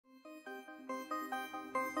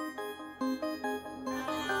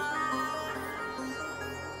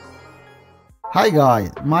Hi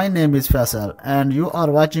guys, my name is Faisal and you are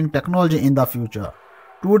watching Technology in the Future.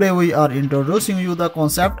 Today we are introducing you the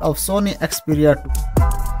concept of Sony Xperia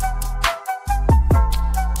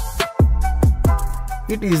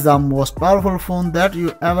 2. It is the most powerful phone that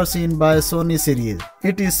you ever seen by Sony series.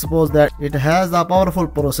 It is supposed that it has a powerful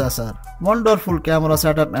processor, wonderful camera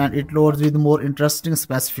setup and it loads with more interesting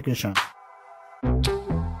specifications.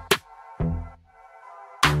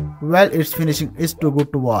 Well, its finishing is too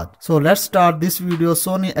good to watch. So let's start this video.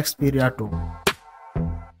 Sony Xperia 2.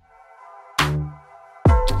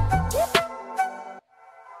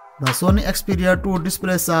 The Sony Xperia 2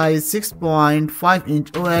 display size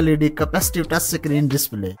 6.5-inch OLED capacitive touchscreen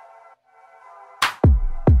display.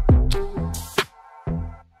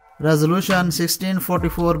 Resolution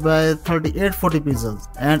 1644 by 3840 pixels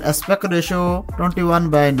and aspect ratio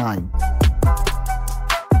 21:9.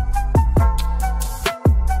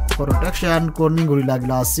 Protection Corning Gorilla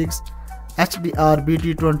Glass 6, HDR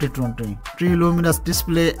BT.2020 Triluminos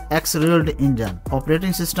display, X-railed engine.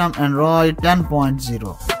 Operating system Android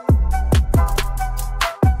 10.0.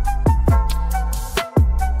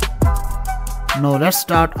 Now let's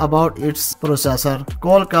start about its processor.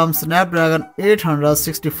 Qualcomm Snapdragon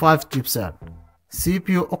 865 chipset,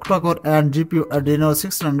 CPU Octa-core and GPU Adreno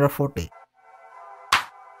 640.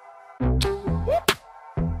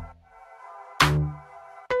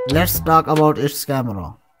 Let's talk about its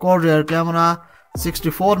camera. Quad rear camera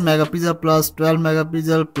 64 megapixel plus 12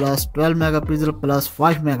 megapixel plus 12 megapixel plus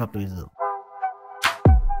 5 megapixel.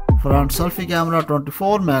 Front selfie camera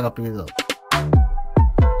 24 megapixel.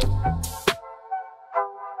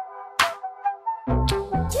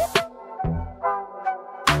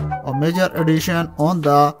 A major addition on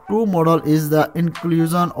the 2 model is the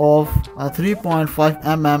inclusion of a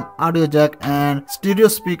 3.5mm audio jack and stereo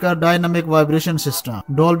speaker dynamic vibration system,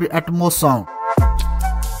 Dolby Atmos sound.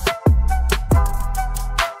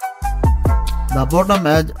 The bottom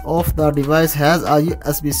edge of the device has a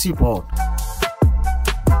USB-C port.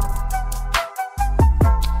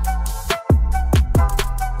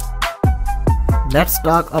 Let's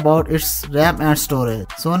talk about its RAM and storage.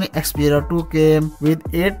 Sony Xperia 2 came with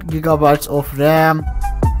 8GB of RAM.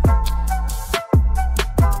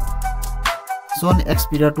 Sony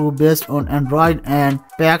Xperia 2 based on Android and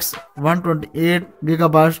packs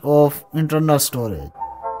 128GB of internal storage.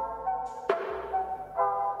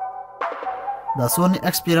 The Sony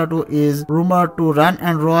Xperia 2 is rumored to run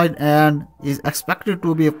Android and is expected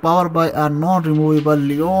to be powered by a non-removable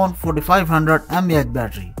Li-ion 4500 mAh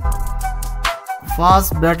battery.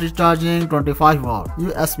 Fast battery charging 25W,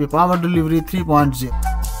 USB power delivery 3.0.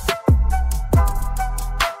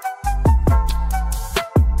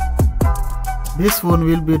 This phone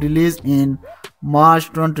will be released in March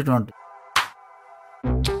 2020.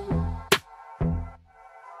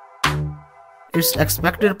 Its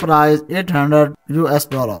expected price $800 US.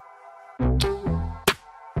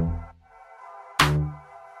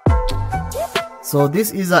 So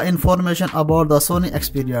this is the information about the Sony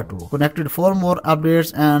Xperia 2. Connected for more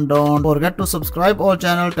updates and don't forget to subscribe our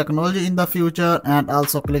channel Technology in the Future and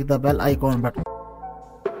also click the bell icon button.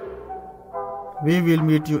 We will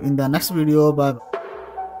meet you in the next video. Bye.